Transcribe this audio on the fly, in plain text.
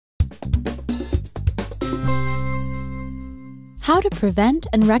How to prevent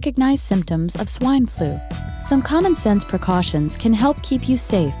and recognize symptoms of swine flu. Some common sense precautions can help keep you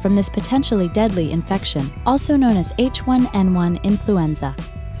safe from this potentially deadly infection, also known as H1N1 influenza.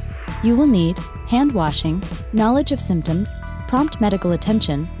 You will need hand washing, knowledge of symptoms, prompt medical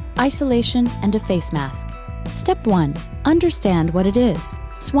attention, isolation, and a face mask. Step 1. Understand what it is.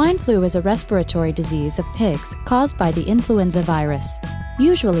 Swine flu is a respiratory disease of pigs caused by the influenza virus.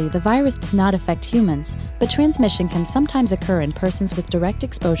 Usually, the virus does not affect humans, but transmission can sometimes occur in persons with direct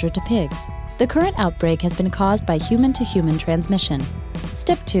exposure to pigs. The current outbreak has been caused by human-to-human transmission.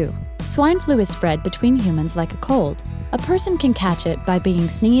 Step 2. Swine flu is spread between humans like a cold. A person can catch it by being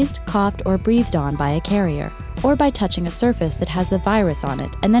sneezed, coughed, or breathed on by a carrier, or by touching a surface that has the virus on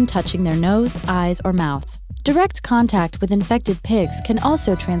it and then touching their nose, eyes, or mouth. Direct contact with infected pigs can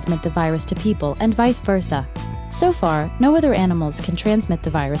also transmit the virus to people and vice versa. So far, no other animals can transmit the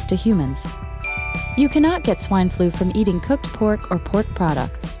virus to humans. You cannot get swine flu from eating cooked pork or pork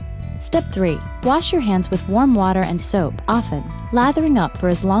products. Step 3. Wash your hands with warm water and soap, often, lathering up for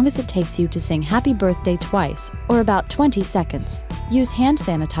as long as it takes you to sing Happy Birthday twice, or about 20 seconds. Use hand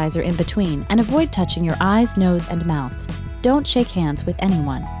sanitizer in between and avoid touching your eyes, nose, and mouth. Don't shake hands with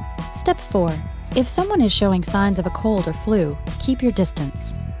anyone. Step 4. If someone is showing signs of a cold or flu, keep your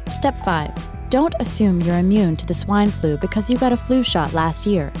distance. Step 5. Don't assume you're immune to the swine flu because you got a flu shot last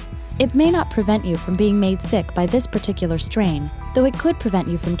year. It may not prevent you from being made sick by this particular strain, though it could prevent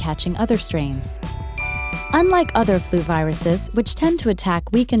you from catching other strains. Unlike other flu viruses, which tend to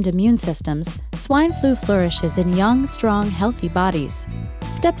attack weakened immune systems, swine flu flourishes in young, strong, healthy bodies.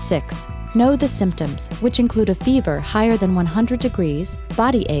 Step 6. Know the symptoms, which include a fever higher than 100 degrees,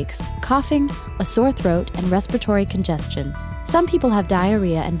 body aches, coughing, a sore throat, and respiratory congestion. Some people have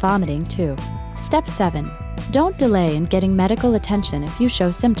diarrhea and vomiting too. Step 7. Don't delay in getting medical attention if you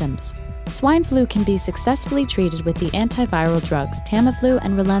show symptoms. Swine flu can be successfully treated with the antiviral drugs Tamiflu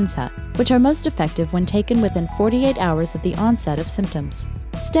and Relenza, which are most effective when taken within 48 hours of the onset of symptoms.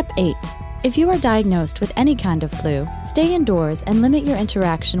 Step 8. If you are diagnosed with any kind of flu, stay indoors and limit your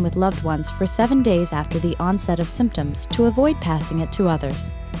interaction with loved ones for 7 days after the onset of symptoms to avoid passing it to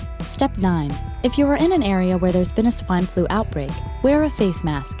others. Step 9. If you are in an area where there's been a swine flu outbreak, wear a face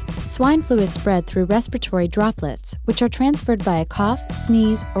mask. Swine flu is spread through respiratory droplets, which are transferred by a cough,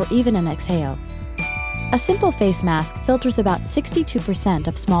 sneeze, or even an exhale. A simple face mask filters about 62%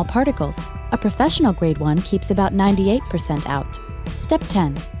 of small particles. A professional grade one keeps about 98% out. Step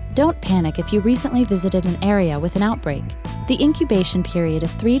 10. Don't panic if you recently visited an area with an outbreak. The incubation period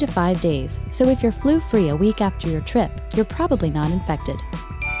is 3 to 5 days, so if you're flu-free a week after your trip, you're probably not infected.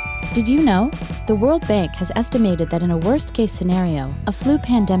 Did you know? The World Bank has estimated that in a worst-case scenario, a flu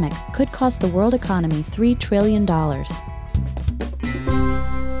pandemic could cost the world economy $3 trillion.